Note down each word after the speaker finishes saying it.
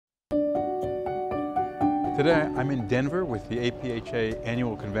Today I'm in Denver with the APHA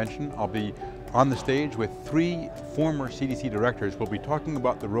annual convention. I'll be on the stage with three former CDC directors. We'll be talking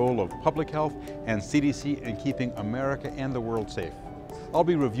about the role of public health and CDC in keeping America and the world safe. I'll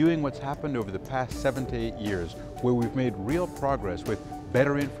be reviewing what's happened over the past 7 to 8 years, where we've made real progress with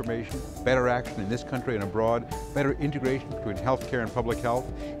better information, better action in this country and abroad, better integration between healthcare and public health,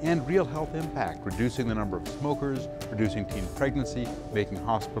 and real health impact, reducing the number of smokers, reducing teen pregnancy, making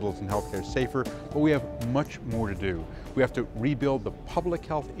hospitals and healthcare safer. But we have much more to do. We have to rebuild the public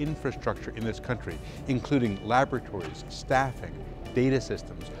health infrastructure in this country, including laboratories, staffing, data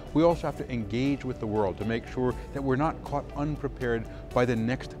systems. We also have to engage with the world to make sure that we're not caught unprepared by the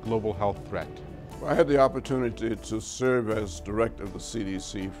next global health threat. I had the opportunity to serve as director of the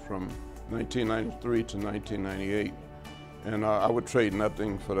CDC from 1993 to 1998, and I would trade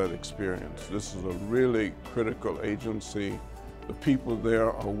nothing for that experience. This is a really critical agency. The people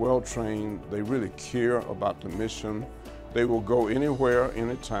there are well trained. They really care about the mission. They will go anywhere,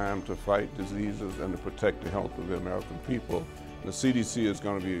 anytime to fight diseases and to protect the health of the American people. The CDC is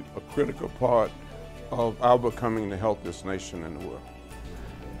going to be a critical part of our becoming the healthiest nation in the world.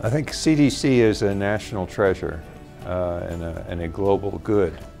 I think CDC is a national treasure and a global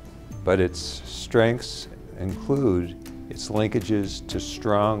good, but its strengths include its linkages to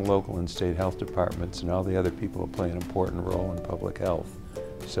strong local and state health departments and all the other people who play an important role in public health.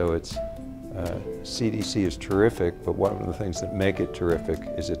 So CDC is terrific, but one of the things that make it terrific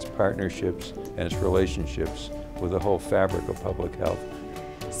is its partnerships and its relationships with the whole fabric of public health.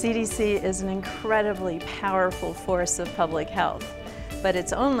 CDC is an incredibly powerful force of public health, but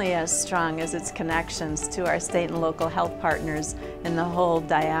it's only as strong as its connections to our state and local health partners and the whole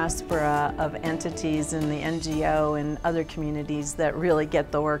diaspora of entities in the NGO and other communities that really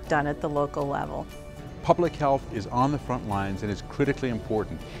get the work done at the local level. Public health is on the front lines and is critically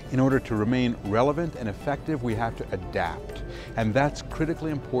important. In order to remain relevant and effective, we have to adapt. And that's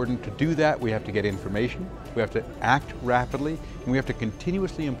critically important. To do that, we have to get information, we have to act rapidly, and we have to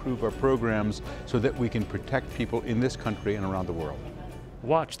continuously improve our programs so that we can protect people in this country and around the world.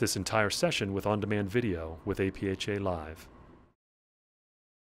 Watch this entire session with on-demand video with APHA Live.